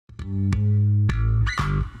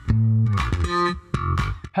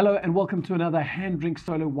Hello and welcome to another Hand Drink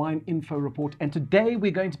Solo Wine Info Report. And today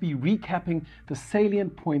we're going to be recapping the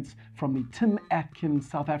salient points from the Tim Atkin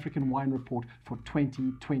South African Wine Report for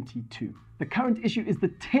 2022. The current issue is the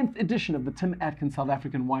 10th edition of the Tim Atkin South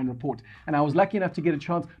African Wine Report. And I was lucky enough to get a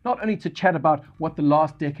chance not only to chat about what the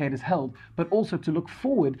last decade has held, but also to look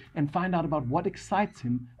forward and find out about what excites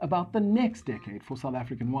him about the next decade for South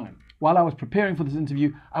African wine. While I was preparing for this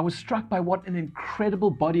interview, I was struck by what an incredible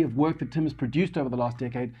body of work that Tim has produced over the last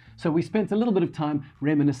decade. So we spent a little bit of time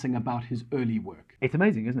reminiscing about his early work. It's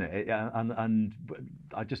amazing, isn't it? And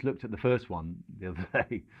I just looked at the first one the other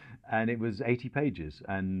day, and it was 80 pages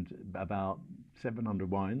and about 700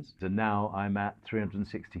 wines. And now I'm at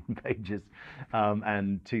 316 pages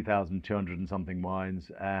and 2,200 and something wines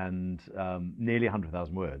and nearly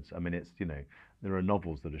 100,000 words. I mean, it's, there are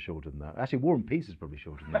novels that are shorter than that. Actually, War and Peace is probably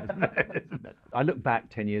shorter than that, isn't it? I look back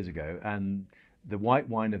 10 years ago, and the white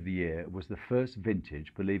wine of the year was the first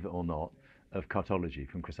vintage, believe it or not, of Cartology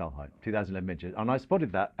from Chris Alhite, 2011 vintage. And I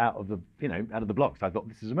spotted that out of the blocks. I thought,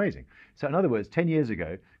 this is amazing. So in other words, 10 years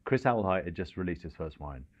ago, Chris Alhite had just released his first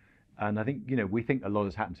wine. And I think, we think a lot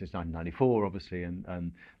has happened since 1994, obviously,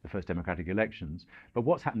 and the first democratic elections. But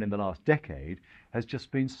what's happened in the last decade has just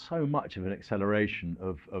been so much of an acceleration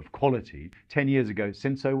of quality. 10 years ago,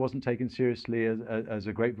 Cinsault wasn't taken seriously as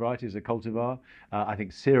a grape variety, as a cultivar. I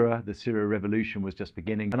think Syrah, the Syrah revolution was just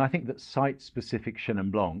beginning. And I think that site-specific Chenin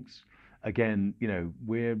Blancs, again,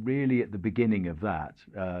 we're really at the beginning of that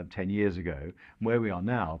 10 years ago. Where we are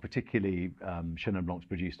now, particularly Chenin Blancs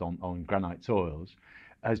produced on granite soils,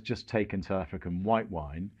 has just taken South African white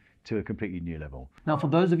wine to a completely new level. Now, for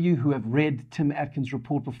those of you who have read Tim Atkin's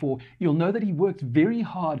report before, you'll know that he worked very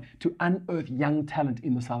hard to unearth young talent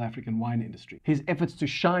in the South African wine industry. His efforts to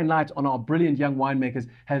shine light on our brilliant young winemakers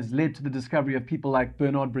has led to the discovery of people like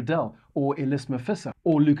Bernard Bradell, or Elis Mafissa,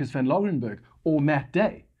 or Lucas van Laurenberg, or Matt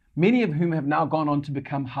Day, many of whom have now gone on to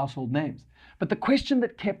become household names. But the question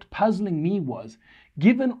that kept puzzling me was,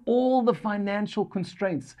 given all the financial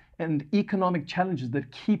constraints and economic challenges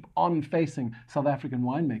that keep on facing South African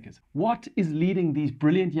winemakers, what is leading these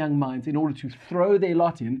brilliant young minds in order to throw their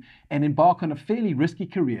lot in and embark on a fairly risky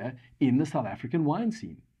career in the South African wine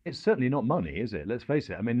scene? It's certainly not money, is it? Let's face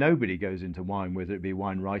it. I mean, nobody goes into wine, whether it be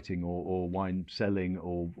wine writing or wine selling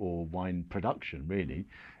or wine production, really,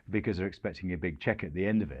 because they're expecting a big check at the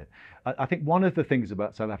end of it. I think one of the things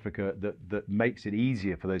about South Africa that makes it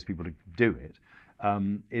easier for those people to do it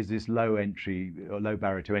is this low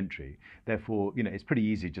barrier to entry. Therefore, it's pretty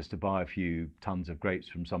easy just to buy a few tons of grapes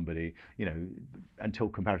from somebody, until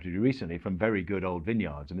comparatively recently, from very good old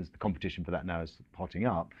vineyards. And the competition for that now is hotting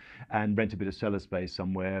up, and rent a bit of cellar space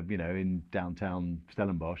somewhere, in downtown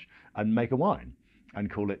Stellenbosch, and make a wine and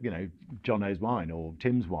call it, Jono's wine or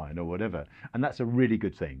Tim's wine or whatever. And that's a really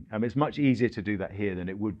good thing. I mean, it's much easier to do that here than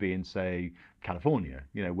it would be in, say, California,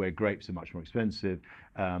 where grapes are much more expensive.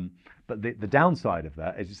 But the downside of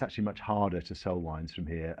that is it's actually much harder to sell wines from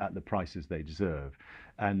here at the prices they deserve.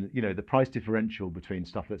 And, the price differential between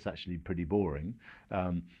stuff that's actually pretty boring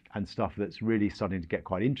and stuff that's really starting to get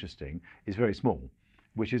quite interesting is very small,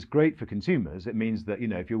 which is great for consumers. It means that,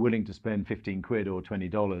 if you're willing to spend 15 quid or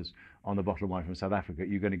 $20 on a bottle of wine from South Africa,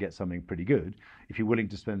 you're going to get something pretty good. If you're willing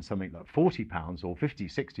to spend something like £40 or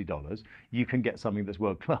 $50, $60, you can get something that's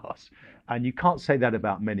world class. And you can't say that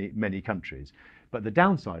about many countries. But the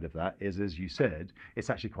downside of that is, as you said, it's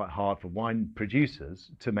actually quite hard for wine producers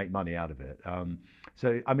to make money out of it.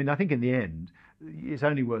 So, I mean, I think in the end, it's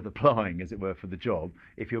only worth applying, as it were, for the job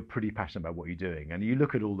if you're pretty passionate about what you're doing. And you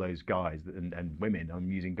look at all those guys and women,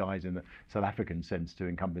 I'm using guys in the South African sense to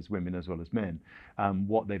encompass women as well as men,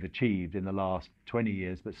 what they've achieved in the last 20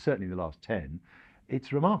 years, but certainly the last 10,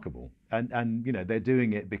 it's remarkable. And they're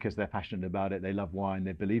doing it because they're passionate about it, they love wine,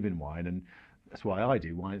 they believe in wine, and that's why I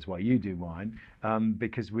do wine, it's why you do wine,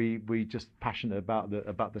 because we just passionate about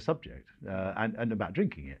the subject and about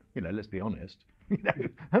drinking it. Let's be honest.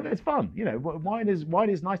 It's fun. Wine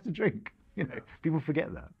is nice to drink. People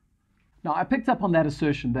forget that. Now, I picked up on that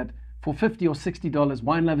assertion that for $50 or $60,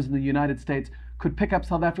 wine lovers in the United States could pick up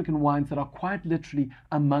South African wines that are quite literally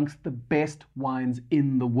amongst the best wines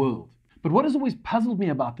in the world. But what has always puzzled me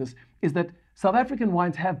about this is that South African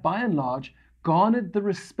wines have, by and large, garnered the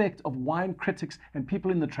respect of wine critics and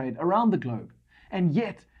people in the trade around the globe. And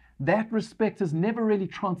yet, that respect has never really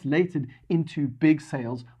translated into big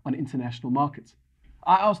sales on international markets.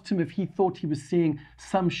 I asked him if he thought he was seeing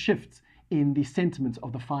some shifts in the sentiments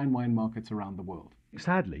of the fine wine markets around the world.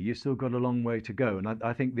 Sadly, you've still got a long way to go. And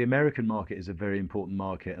I think the American market is a very important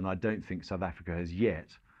market, and I don't think South Africa has yet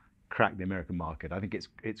cracked the American market. I think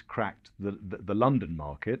it's cracked the London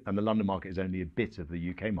market, and the London market is only a bit of the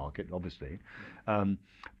UK market, obviously.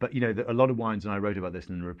 But a lot of wines, and I wrote about this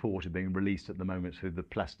in the report, are being released at the moment through the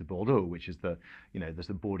Place de Bordeaux, which is there's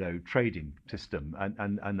the Bordeaux trading system,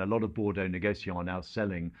 and a lot of Bordeaux negociants are now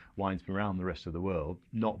selling wines from around the rest of the world,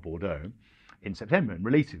 not Bordeaux, in September and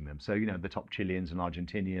releasing them. So, the top Chileans and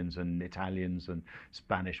Argentinians and Italians and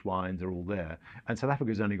Spanish wines are all there. And South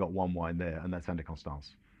Africa's only got one wine there, and that's Under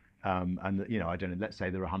Constance. I don't know, let's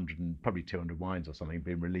say there are 100 and probably 200 wines or something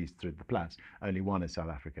being released through the Place. Only one is South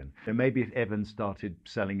African. And maybe if Evan started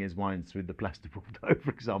selling his wines through the Place de Bordeaux,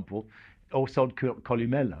 for example, or sold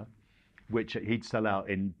Columella, which he'd sell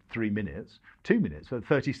out in 3 minutes, 2 minutes, for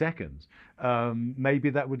 30 seconds,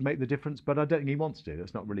 maybe that would make the difference, but I don't think he wants to.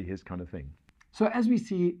 That's not really his kind of thing. So as we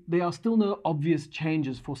see, there are still no obvious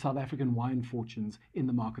changes for South African wine fortunes in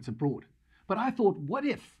the markets abroad. But I thought, what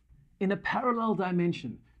if, in a parallel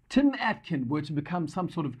dimension, Tim Atkin were to become some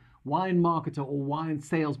sort of wine marketer or wine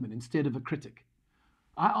salesman instead of a critic?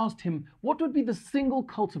 I asked him what would be the single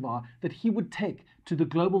cultivar that he would take to the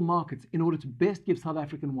global markets in order to best give South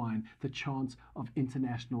African wine the chance of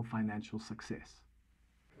international financial success.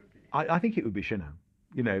 I think it would be Chenin.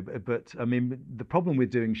 But I mean, the problem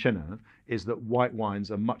with doing Chenin is that white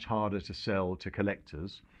wines are much harder to sell to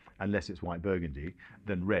collectors, unless it's white Burgundy,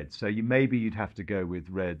 than reds. So maybe you'd have to go with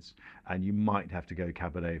reds, and you might have to go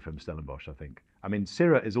Cabernet from Stellenbosch, I think. I mean,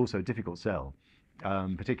 Syrah is also a difficult sell,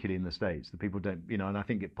 particularly in the States. The people don't, and I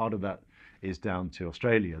think part of that is down to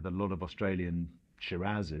Australia, that a lot of Australian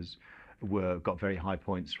Shirazes got very high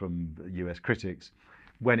points from US critics,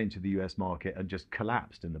 went into the US market and just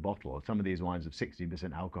collapsed in the bottle. Some of these wines have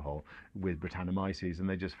 16% alcohol with Brettanomyces, and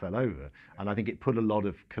they just fell over. And I think it put a lot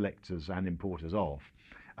of collectors and importers off.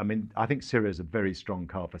 I mean, I think Syrah is a very strong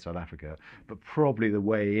card for South Africa, but probably the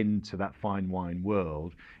way into that fine wine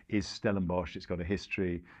world is Stellenbosch. It's got a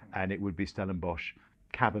history, and it would be Stellenbosch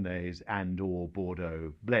Cabernets and or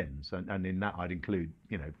Bordeaux blends. And in that I'd include,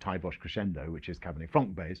 Thai Bosch Crescendo, which is Cabernet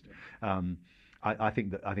Franc based. I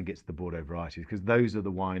think it's the Bordeaux varieties, because those are the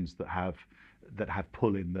wines that have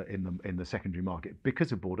pull in the secondary market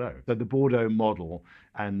because of Bordeaux. So the Bordeaux model,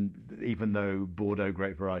 and even though Bordeaux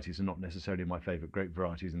grape varieties are not necessarily my favourite grape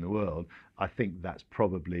varieties in the world, I think that's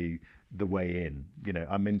probably the way in.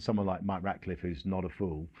 I mean, someone like Mike Ratcliffe, who's not a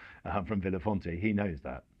fool, from Villafonte, he knows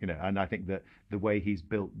that. And I think that the way he's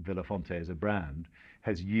built Villafonte as a brand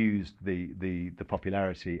has used the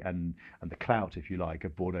popularity and the clout, if you like,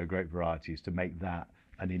 of Bordeaux grape varieties to make that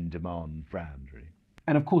an in-demand brand, really.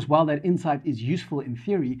 And of course, while that insight is useful in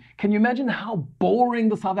theory, can you imagine how boring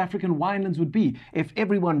the South African winelands would be if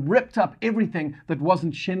everyone ripped up everything that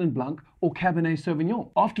wasn't Chenin Blanc or Cabernet Sauvignon?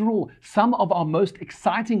 After all, some of our most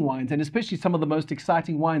exciting wines, and especially some of the most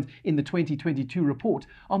exciting wines in the 2022 report,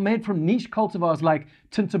 are made from niche cultivars like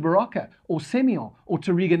Tinta Barocca or Semillon or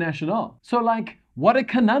Touriga Nacional. So what a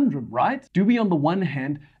conundrum, right? Do we, on the one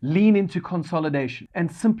hand, lean into consolidation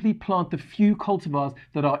and simply plant the few cultivars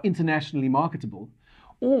that are internationally marketable?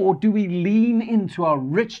 Or do we lean into our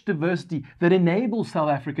rich diversity that enables South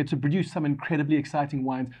Africa to produce some incredibly exciting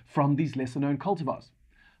wines from these lesser-known cultivars?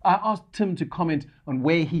 I asked Tim to comment on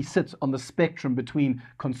where he sits on the spectrum between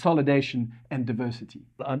consolidation and diversity.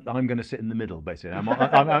 I'm going to sit in the middle, basically. I'm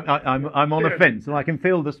on a fence, and I can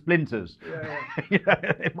feel the splinters in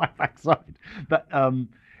my backside. But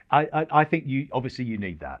I think you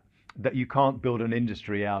need that. That you can't build an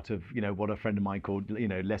industry out of, what a friend of mine called,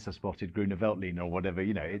 lesser spotted Grüner Veltliner or whatever.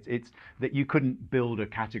 It's that you couldn't build a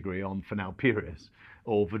category on Fernão Pires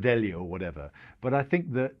or Verdelho or whatever. But I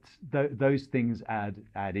think that those things add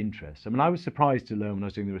interest. I mean, I was surprised to learn when I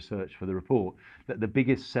was doing the research for the report that the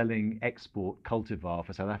biggest selling export cultivar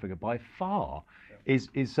for South Africa by far is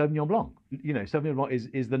Sauvignon Blanc. Sauvignon Blanc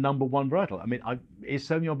is the number one varietal. I mean, is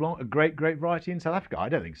Sauvignon Blanc a great variety in South Africa? I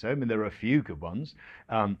don't think so. I mean, there are a few good ones.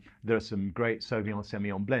 There are some great Sauvignon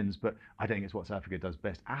Semillon blends, but I don't think it's what South Africa does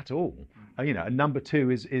best at all. And number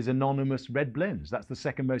two is anonymous red blends. That's the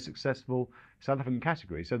second most successful South African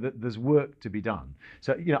category. So there's work to be done.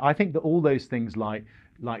 So I think that all those things like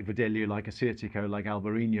Verdelho, like Assyrtiko, like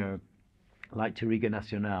Albarino, like Touriga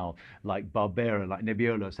Nacional, like Barbera, like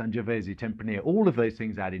Nebbiolo, Sangiovese, Tempranillo, all of those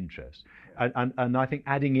things add interest. And I think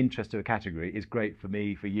adding interest to a category is great for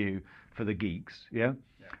me, for you, for the geeks, yeah?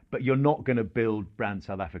 But you're not going to build brand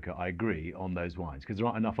South Africa, I agree, on those wines, because there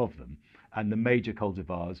aren't enough of them. And the major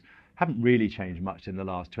cultivars haven't really changed much in the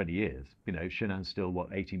last 20 years. Chenin's still,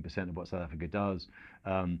 18% of what South Africa does.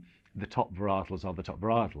 The top varietals are the top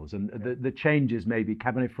varietals. And the changes, maybe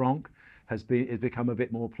Cabernet Franc has become a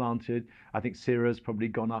bit more planted. I think Syrah's probably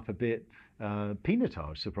gone up a bit.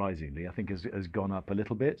 Pinotage, surprisingly, I think has gone up a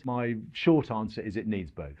little bit. My short answer is it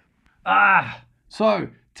needs both. So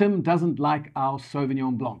Tim doesn't like our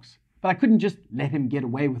Sauvignon Blancs. But I couldn't just let him get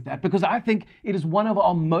away with that because I think it is one of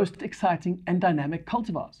our most exciting and dynamic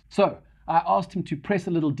cultivars. So I asked him to press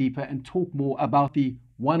a little deeper and talk more about the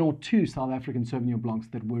one or two South African Sauvignon Blancs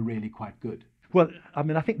that were really quite good. Well, I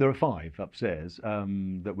mean, I think there are 5 upstairs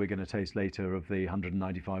that we're going to taste later of the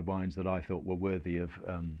 195 wines that I thought were worthy of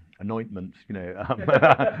anointment,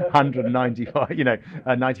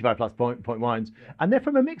 195, 95 plus point wines. And they're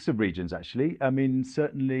from a mix of regions, actually. I mean,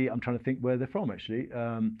 certainly, I'm trying to think where they're from, actually.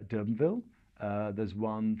 Durbanville. There's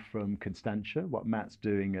one from Constantia, what Matt's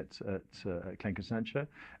doing at Klein Constantia.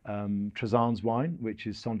 Trezan's wine, which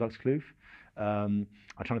is Sondagskloof. I'm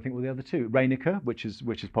trying to think what the other 2. Reinicke, which is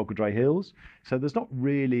Polka Dry Hills. So there's not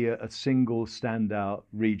really a single standout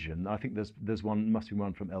region. I think there's one, must be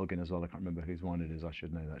one from Elgin as well. I can't remember whose wine it is. I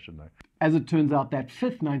should know that, shouldn't I? As it turns out, that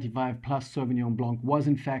 5th 95 plus Sauvignon Blanc was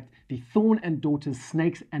in fact the Thorn and Daughters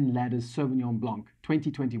Snakes and Ladders Sauvignon Blanc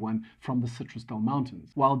 2021 from the Citrusdal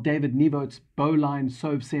Mountains, while David Nivo's Bowline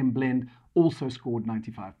Sauv Sem blend also scored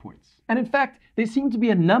 95 points. And in fact, there seemed to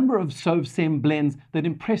be a number of Sauv Sem blends that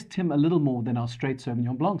impressed Tim a little more than our straight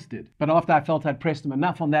Sauvignon Blancs did. But after I felt I'd pressed him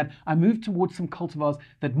enough on that, I moved towards some cultivars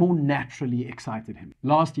that more naturally excited him.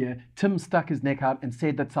 Last year, Tim stuck his neck out and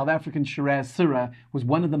said that South African Shiraz Syrah was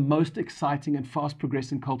one of the most exciting and fast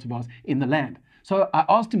progressing cultivars in the land. So I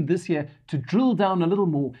asked him this year to drill down a little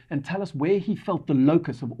more and tell us where he felt the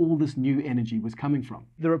locus of all this new energy was coming from.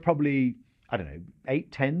 There are probably, I don't know,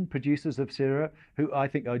 8, 10 producers of Syrah who I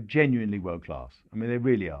think are genuinely world class. I mean, they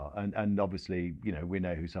really are. And obviously, we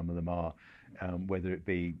know who some of them are, whether it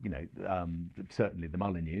be, certainly the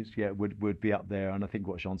Molyneux, would be up there. And I think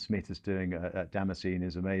what Jean Smith is doing at Damascene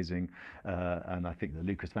is amazing. And I think the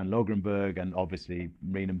Lucas van Logrenberg and obviously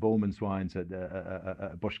Rien and Borman's wines at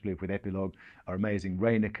Boschkloof with Epilogue are amazing.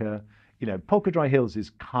 Reinicke, Polka Dry Hills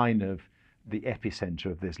is kind of the epicenter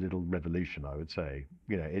of this little revolution, I would say.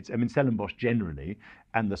 Stellenbosch generally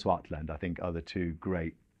and the Swartland, I think, are the 2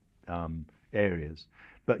 great areas.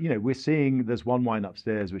 But, we're seeing there's one wine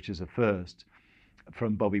upstairs, which is a first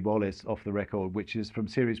from Bobby Wallace off the record, which is from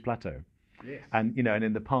Ceres Plateau. Yes. And, and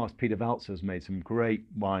in the past, Peter Waltzer's made some great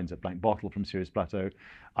wines at Blank Bottle from Ceres Plateau.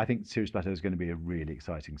 I think Ceres Plateau is going to be a really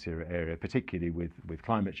exciting Syrah area, particularly with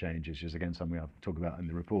climate change, which is, again, something I'll talk about in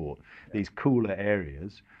the report. Yeah. These cooler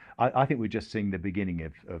areas. I think we're just seeing the beginning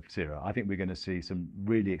of Syrah. I think we're going to see some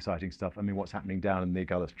really exciting stuff. I mean, what's happening down in the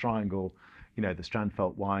Gullis Triangle, the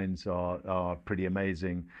Strandveld wines are pretty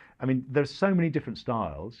amazing. I mean, there's so many different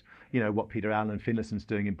styles. What Peter Allen Finlayson's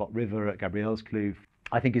doing in Bot River at Gabrielskloof,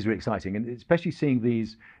 I think is really exciting. And especially seeing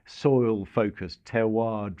these soil-focused,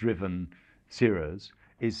 terroir-driven Syrahs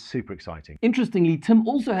is super exciting. Interestingly, Tim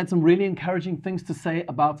also had some really encouraging things to say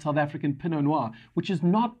about South African Pinot Noir, which is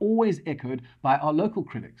not always echoed by our local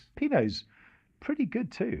critics. Pinot's pretty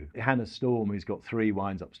good too. Hannah Storm, who's got 3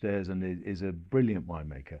 wines upstairs and is a brilliant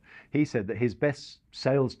winemaker, he said that his best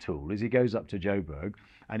sales tool is he goes up to Joburg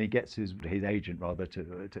and he gets his agent rather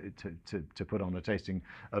to put on a tasting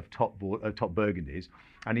of top Burgundies,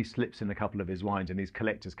 and he slips in a couple of his wines, and these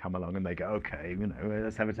collectors come along and they go, okay,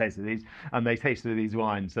 let's have a taste of these, and they taste of these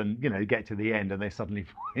wines, and get to the end and they suddenly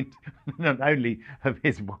find not only have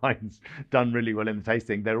his wines done really well in the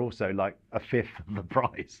tasting, they're also like a 1/5 of the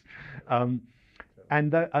price.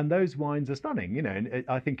 And those wines are stunning, And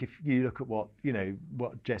I think if you look at what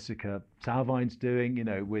Jessica Sauvine's doing,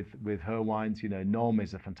 with her wines, Nom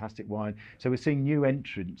is a fantastic wine. So we're seeing new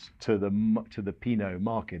entrants to the Pinot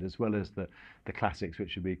market, as well as the classics,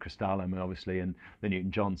 which would be Crystalum, obviously, and the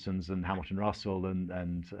Newton Johnsons and Hamilton Russell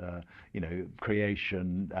and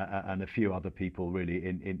Creation and a few other people really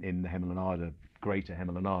in the Hemelanada, greater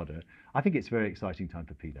Hemelanada. I think it's a very exciting time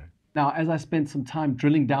for Pinot. Now, as I spent some time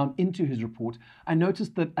drilling down into his report, I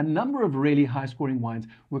noticed that a number of really high-scoring wines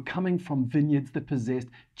were coming from vineyards that possessed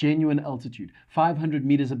genuine altitude, 500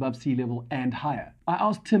 meters above sea level and higher. I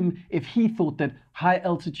asked Tim if he thought that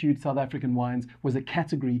high-altitude South African wines was a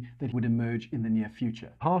category that would emerge in the near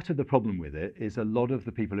future. Part of the problem with it is a lot of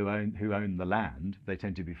the people who own the land, they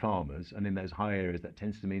tend to be farmers, and in those high areas, that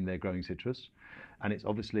tends to mean they're growing citrus, and it's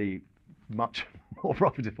obviously much more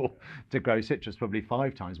profitable to grow citrus, probably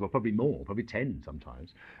 5 times, well, probably more, probably 10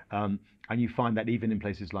 sometimes. And you find that even in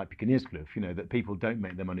places like Picanierskloof, that people don't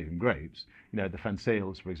make their money from grapes. The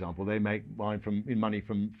Fansales, for example, they make money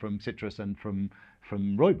from citrus and from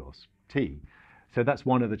rooibos tea. So that's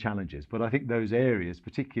one of the challenges. But I think those areas,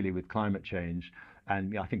 particularly with climate change,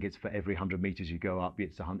 and I think it's for every 100 meters you go up,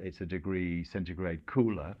 it's a degree centigrade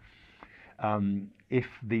cooler. If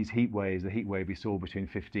these heat waves, the heat wave we saw between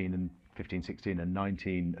 15 and 15, 16, and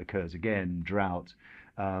 19 occurs again, drought,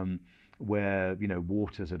 where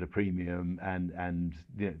water's at a premium and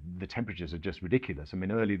the temperatures are just ridiculous. I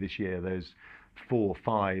mean, early this year, those 4 or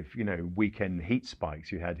 5 weekend heat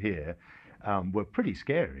spikes you had here were pretty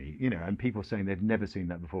scary. And people saying they've never seen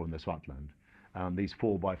that before in the Swartland. These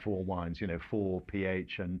 4x4 wines, 4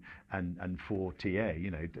 pH and 4 TA,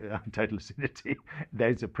 total acidity.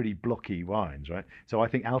 Those are pretty blocky wines, right? So I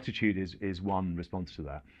think altitude is one response to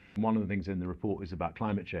that. One of the things in the report is about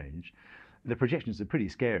climate change. The projections are pretty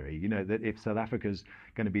scary, that if South Africa's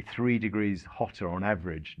going to be 3 degrees hotter on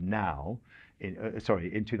average now,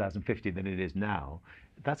 in 2050 than it is now,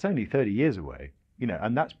 that's only 30 years away,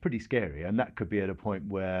 and that's pretty scary. And that could be at a point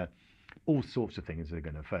where all sorts of things are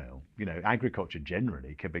going to fail. Agriculture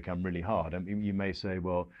generally can become really hard. I mean, you may say,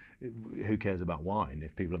 well, who cares about wine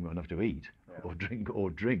if people haven't got enough to eat or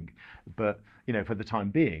drink? But, for the time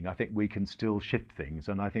being, I think we can still shift things.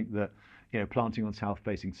 And I think that, planting on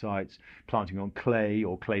south-facing sites, planting on clay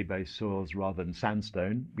or clay-based soils rather than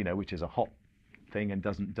sandstone, which is a hot thing and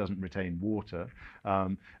doesn't retain water,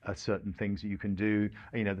 are certain things that you can do.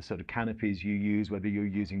 The sort of canopies you use, whether you're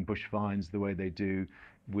using bush vines the way they do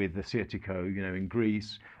with the Syrah, in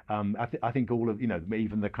Greece. I think all of,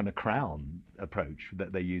 even the kind of crown approach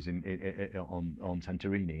that they use on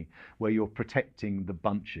Santorini, where you're protecting the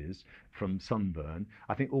bunches from sunburn.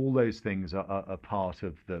 I think all those things are part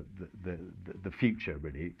of the future,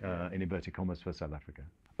 really, in inverted commas, for South Africa.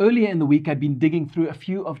 Earlier in the week, I'd been digging through a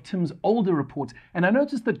few of Tim's older reports, and I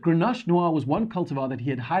noticed that Grenache Noir was one cultivar that he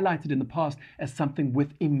had highlighted in the past as something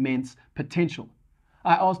with immense potential.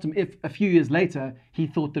 I asked him if, a few years later, he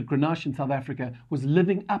thought that Grenache in South Africa was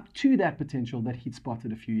living up to that potential that he'd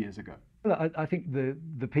spotted a few years ago. Well, I think the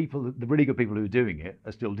really good people who are doing it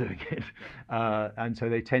are still doing it. And so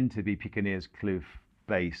they tend to be Picaneers Kloof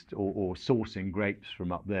based or sourcing grapes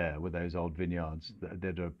from up there with those old vineyards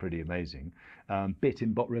that are pretty amazing. Bit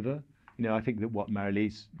in Bot River. I think that what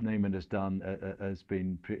Marilise Neyman has done has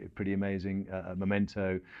been pretty amazing.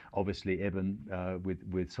 Memento, obviously Eben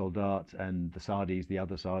with Soldat and the Sardis, the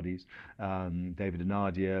other Sardis, David and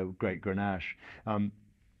Nadia, great Grenache.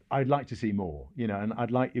 I'd like to see more, and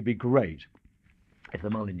it'd be great if the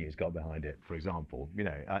Molyneux got behind it, for example,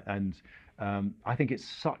 and I think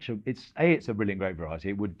it's a brilliant grape variety.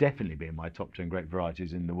 It would definitely be in my top 10 grape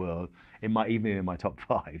varieties in the world, even in my top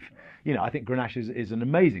 5. I think Grenache is an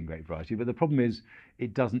amazing grape variety, but the problem is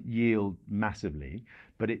it doesn't yield massively,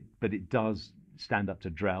 but it does stand up to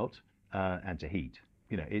drought and to heat.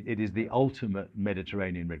 It is the ultimate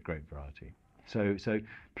Mediterranean red grape variety. So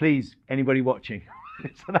please, anybody watching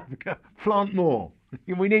in South Africa, plant more.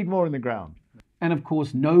 We need more in the ground. And of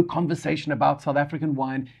course, no conversation about South African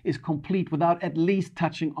wine is complete without at least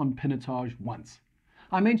touching on Pinotage once.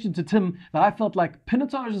 I mentioned to Tim that I felt like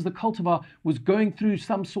Pinotage as the cultivar was going through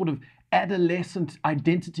some sort of adolescent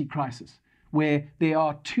identity crisis, where there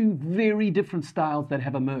are 2 very different styles that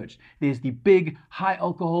have emerged. There's the big, high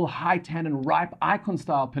alcohol, high tannin, ripe icon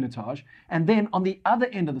style Pinotage, and then on the other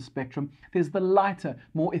end of the spectrum, there's the lighter,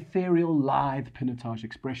 more ethereal, lithe Pinotage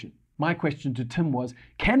expression. My question to Tim was,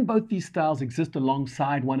 can both these styles exist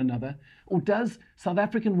alongside one another, or does South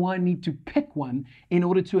African wine need to pick one in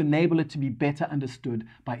order to enable it to be better understood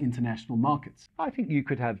by international markets? I think you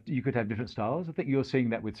could have different styles. I think you're seeing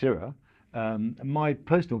that with Syrah. My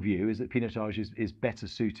personal view is that Pinotage is better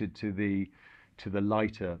suited to the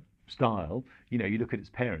lighter style. You look at its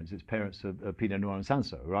parents are Pinot Noir and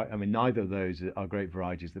Sanso, right? I mean, neither of those are great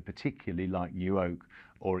varieties that particularly like new oak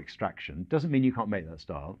or extraction. Doesn't mean you can't make that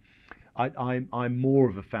style. I'm more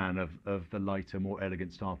of a fan of the lighter, more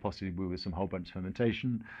elegant style, possibly with some whole bunch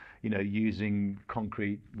fermentation, using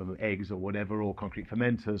concrete eggs or whatever, or concrete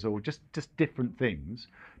fermenters, or just different things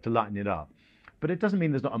to lighten it up. But it doesn't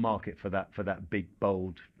mean there's not a market for that big,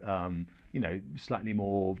 bold, slightly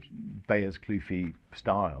more Bayers Kloofy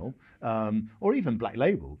style, or even black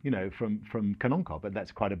label, from Kanonkop, but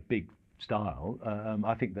that's quite a big style.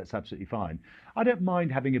 I think that's absolutely fine. I don't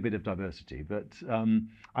mind having a bit of diversity, but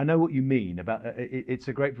I know what you mean about it's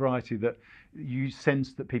a great variety that you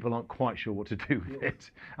sense that people aren't quite sure what to do with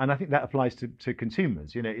it, and I think that applies to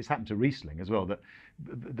consumers. It's happened to Riesling as well. That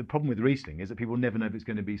the problem with Riesling is that people never know if it's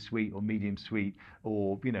going to be sweet or medium sweet,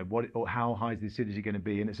 or or how high is the acidity going to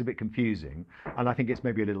be, and it's a bit confusing. And I think it's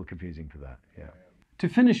maybe a little confusing for that. Yeah. To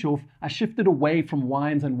finish off, I shifted away from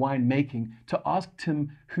wines and winemaking to ask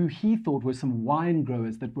Tim who he thought were some wine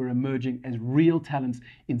growers that were emerging as real talents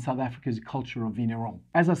in South Africa's culture of vigneron.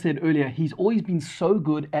 As I said earlier, he's always been so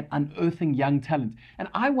good at unearthing young talent, and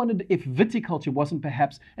I wondered if viticulture wasn't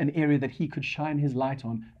perhaps an area that he could shine his light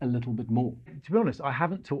on a little bit more. To be honest, I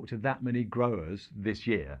haven't talked to that many growers this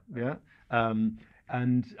year,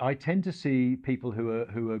 and I tend to see people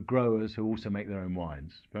who are growers who also make their own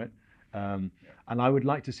wines, right? And I would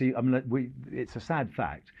like to see, it's a sad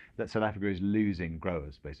fact that South Africa is losing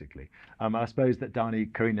growers, basically. I suppose that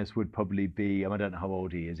Dani Karinas would probably be, I don't know how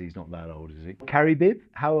old he is, he's not that old, is he? Caribib,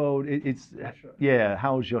 how old? Joshua. Yeah,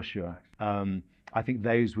 how old's Joshua? I think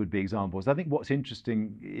those would be examples. I think what's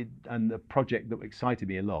interesting, and the project that excited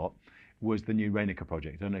me a lot, was the new Reminisce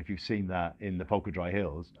project. I don't know if you've seen that in the Polka Dry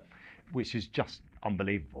Hills, which is just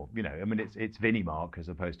unbelievable. It's Vinimark as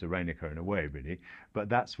opposed to Reminisce in a way, really. But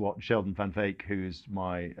that's what Sheldon van Veek, who's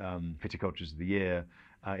my viticulturist of the year,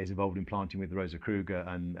 is involved in planting with Rosa Kruger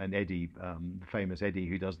and Eddie, the famous Eddie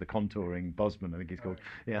who does the contouring, Bosman, I think he's called.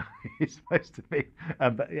 Yeah, he's supposed to be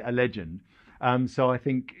a legend. So I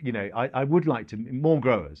think, I would like to, more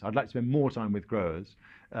growers. I'd like to spend more time with growers,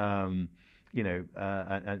 and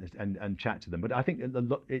chat to them. But I think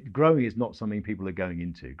growing is not something people are going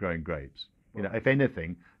into, growing grapes. If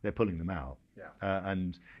anything, they're pulling them out. Yeah.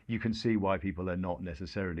 And you can see why people are not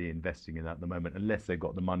necessarily investing in that at the moment, unless they've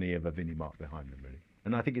got the money of a Vinimark behind them, really.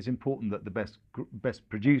 And I think it's important that the best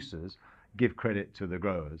producers give credit to the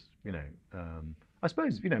growers. I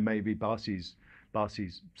suppose, maybe Barsi's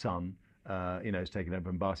son, has taken over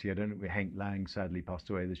from Barsi. I don't know, Henk Lang sadly passed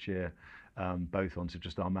away this year, both on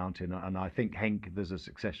Citrustar Mountain. And I think Henk, there's a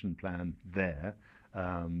succession plan there,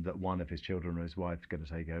 that one of his children or his wife's going to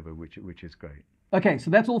take over, which is great. Okay,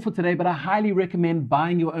 so that's all for today, but I highly recommend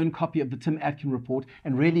buying your own copy of the Tim Atkin report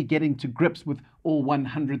and really getting to grips with all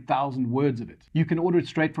 100,000 words of it. You can order it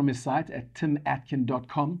straight from his site at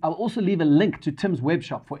timatkin.com. I'll also leave a link to Tim's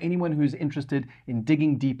webshop for anyone who's interested in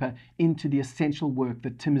digging deeper into the essential work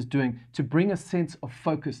that Tim is doing to bring a sense of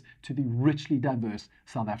focus to the richly diverse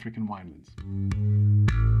South African winelands.